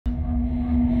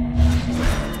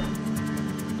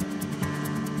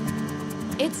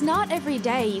It's not every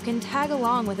day you can tag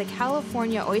along with a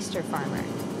California oyster farmer.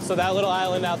 So that little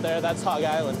island out there, that's Hog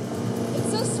Island. It's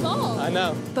so small. I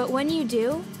know. But when you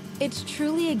do, it's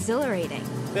truly exhilarating.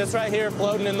 This right here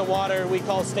floating in the water we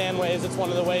call stanways. It's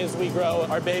one of the ways we grow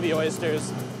our baby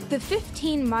oysters. The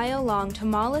 15-mile-long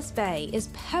Tomales Bay is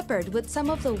peppered with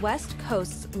some of the West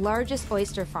Coast's largest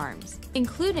oyster farms,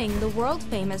 including the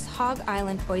world-famous Hog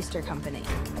Island Oyster Company.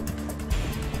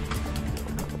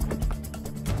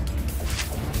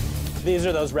 These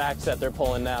are those racks that they're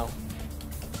pulling now.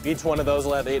 Each one of those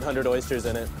will have 800 oysters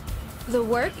in it. The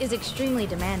work is extremely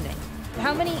demanding.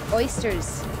 How many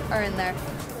oysters are in there?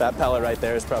 That pellet right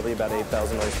there is probably about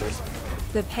 8,000 oysters.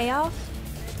 The payoff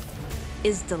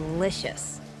is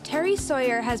delicious. Terry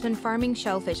Sawyer has been farming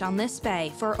shellfish on this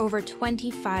bay for over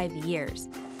 25 years.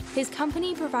 His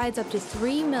company provides up to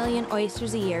 3 million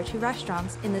oysters a year to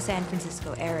restaurants in the San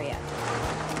Francisco area.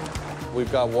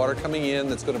 We've got water coming in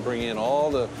that's going to bring in all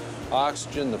the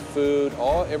oxygen, the food,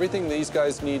 everything these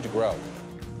guys need to grow.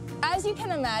 As you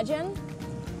can imagine,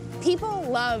 people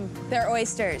love their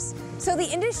oysters. So the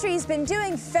industry's been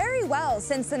doing very well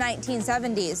since the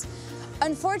 1970s.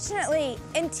 Unfortunately,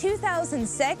 in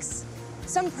 2006,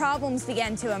 some problems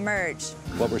began to emerge.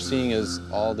 What we're seeing is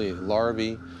all the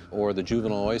larvae or the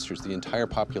juvenile oysters, the entire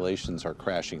populations are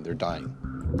crashing, they're dying.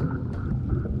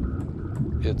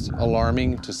 It's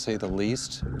alarming, to say the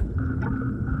least.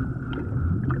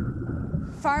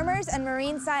 Farmers and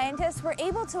marine scientists were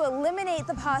able to eliminate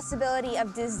the possibility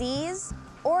of disease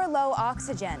or low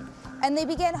oxygen, and they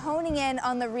began honing in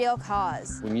on the real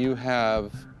cause. When you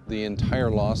have the entire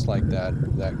loss like that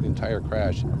entire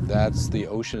crash, that's the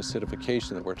ocean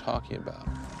acidification that we're talking about.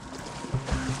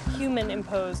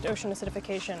 Human-imposed ocean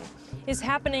acidification is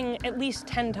happening at least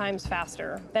 10 times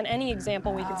faster than any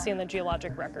example we could see in the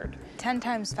geologic record. 10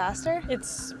 times faster?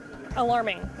 It's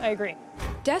alarming, I agree.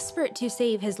 Desperate to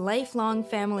save his lifelong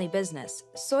family business,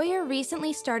 Sawyer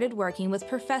recently started working with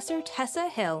Professor Tessa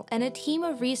Hill and a team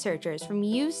of researchers from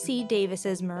UC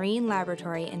Davis's Marine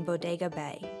Laboratory in Bodega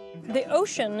Bay. The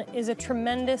ocean is a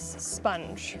tremendous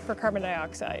sponge for carbon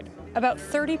dioxide. About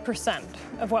 30%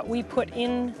 of what we put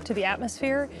into the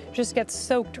atmosphere just gets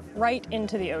soaked right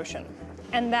into the ocean.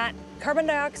 And that carbon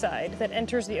dioxide that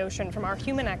enters the ocean from our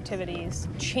human activities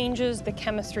changes the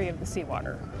chemistry of the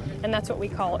seawater. And that's what we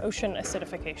call ocean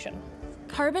acidification.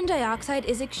 Carbon dioxide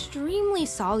is extremely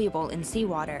soluble in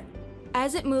seawater.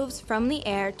 As it moves from the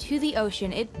air to the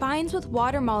ocean, it binds with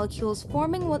water molecules,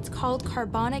 forming what's called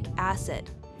carbonic acid.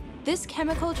 This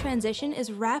chemical transition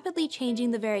is rapidly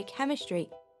changing the very chemistry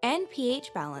and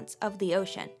pH balance of the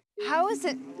ocean. How is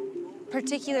it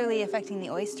particularly affecting the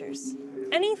oysters?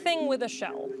 Anything with a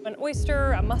shell, an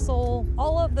oyster, a mussel,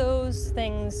 all of those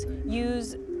things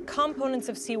use components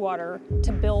of seawater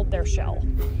to build their shell.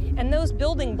 And those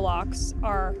building blocks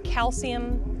are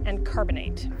calcium and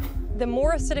carbonate. The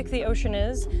more acidic the ocean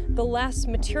is, the less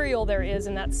material there is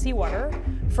in that seawater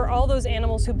for all those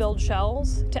animals who build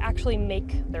shells to actually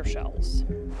make their shells.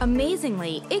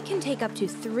 Amazingly, it can take up to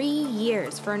 3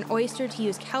 years for an oyster to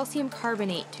use calcium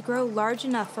carbonate to grow large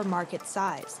enough for market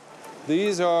size.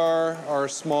 These are our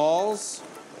smalls.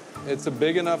 It's a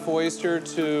big enough oyster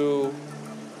to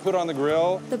put on the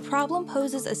grill. The problem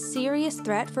poses a serious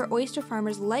threat for oyster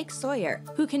farmers like Sawyer,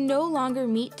 who can no longer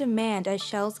meet demand as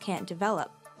shells can't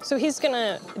develop. So he's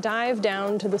gonna dive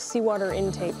down to the seawater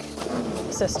intake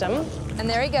system. And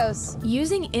there he goes.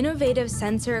 Using innovative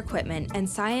sensor equipment and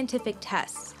scientific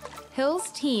tests,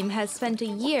 Hill's team has spent a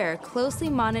year closely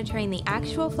monitoring the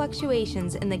actual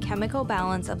fluctuations in the chemical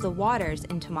balance of the waters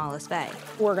in Tomales Bay.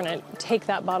 We're gonna take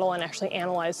that bottle and actually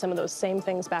analyze some of those same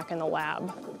things back in the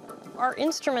lab. Our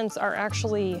instruments are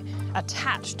actually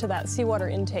attached to that seawater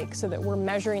intake so that we're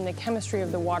measuring the chemistry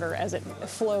of the water as it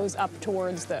flows up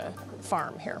towards the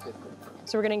farm here.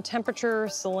 So we're getting temperature,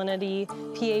 salinity,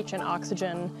 pH, and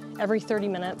oxygen every 30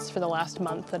 minutes for the last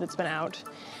month that it's been out.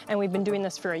 And we've been doing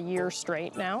this for a year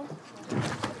straight now.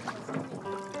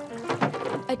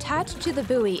 Attached to the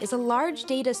buoy is a large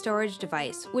data storage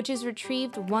device, which is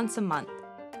retrieved once a month.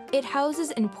 It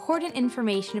houses important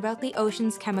information about the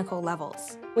ocean's chemical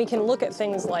levels. We can look at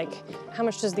things like how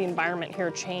much does the environment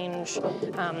here change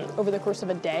over the course of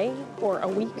a day, or a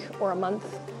week, or a month,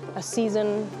 a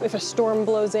season, if a storm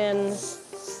blows in.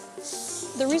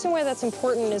 The reason why that's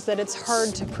important is that it's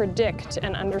hard to predict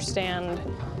and understand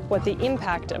what the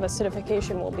impact of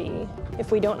acidification will be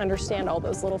if we don't understand all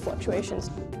those little fluctuations.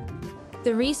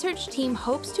 The research team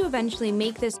hopes to eventually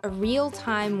make this a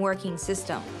real-time working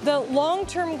system. The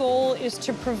long-term goal is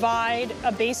to provide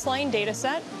a baseline data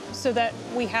set so that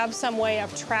we have some way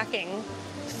of tracking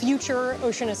future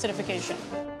ocean acidification.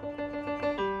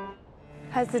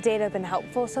 Has the data been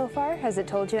helpful so far? Has it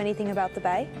told you anything about the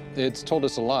bay? It's told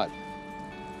us a lot.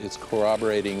 It's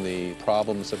corroborating the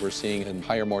problems that we're seeing in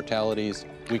higher mortalities.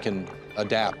 We can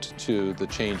adapt to the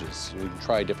changes. We can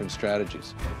try different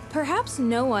strategies. Perhaps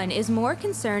no one is more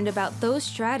concerned about those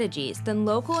strategies than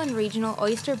local and regional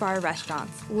oyster bar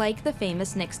restaurants, like the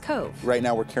famous Nick's Cove. Right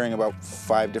now we're carrying about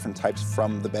 5 different types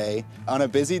from the bay. On a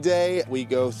busy day, we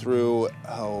go through,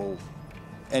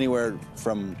 anywhere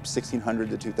from 1,600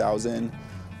 to 2,000,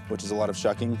 which is a lot of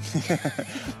shucking.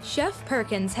 Chef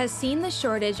Perkins has seen the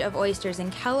shortage of oysters in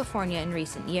California in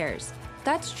recent years.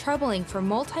 That's troubling for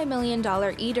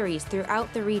multi-million-dollar eateries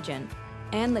throughout the region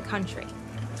and the country.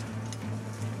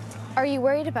 Are you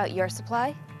worried about your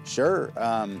supply? Sure.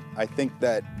 I think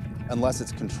that unless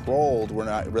it's controlled, we're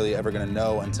not really ever going to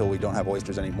know until we don't have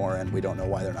oysters anymore and we don't know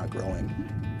why they're not growing.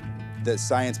 The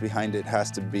science behind it has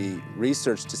to be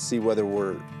researched to see whether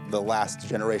we're the last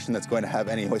generation that's going to have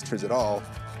any oysters at all.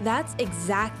 That's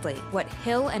exactly what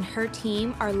Hill and her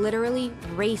team are literally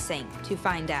racing to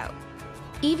find out.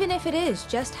 Even if it is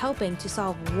just helping to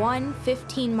solve one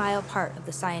 15-mile part of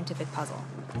the scientific puzzle.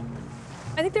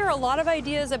 I think there are a lot of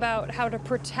ideas about how to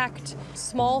protect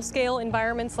small-scale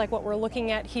environments like what we're looking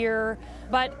at here,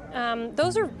 but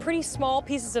those are pretty small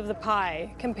pieces of the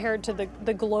pie compared to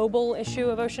the global issue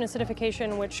of ocean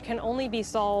acidification, which can only be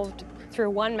solved through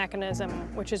one mechanism,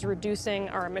 which is reducing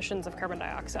our emissions of carbon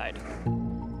dioxide.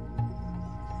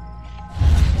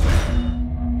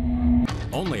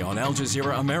 Only on Al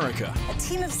Jazeera America. A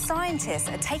team of scientists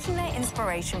are taking their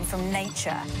inspiration from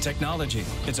nature. Technology,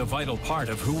 it's a vital part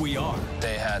of who we are.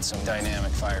 They had some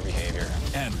dynamic fire behavior.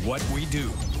 And what we do.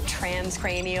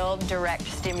 Transcranial direct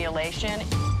stimulation.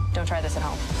 Don't try this at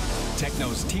home.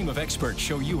 TechKnow's team of experts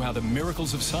show you how the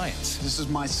miracles of science. This is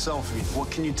my selfie.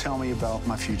 What can you tell me about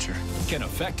my future? Can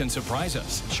affect and surprise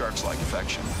us. Sharks like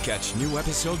affection. Catch new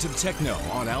episodes of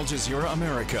TechKnow on Al Jazeera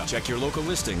America. Check your local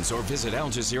listings or visit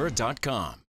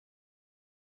aljazeera.com.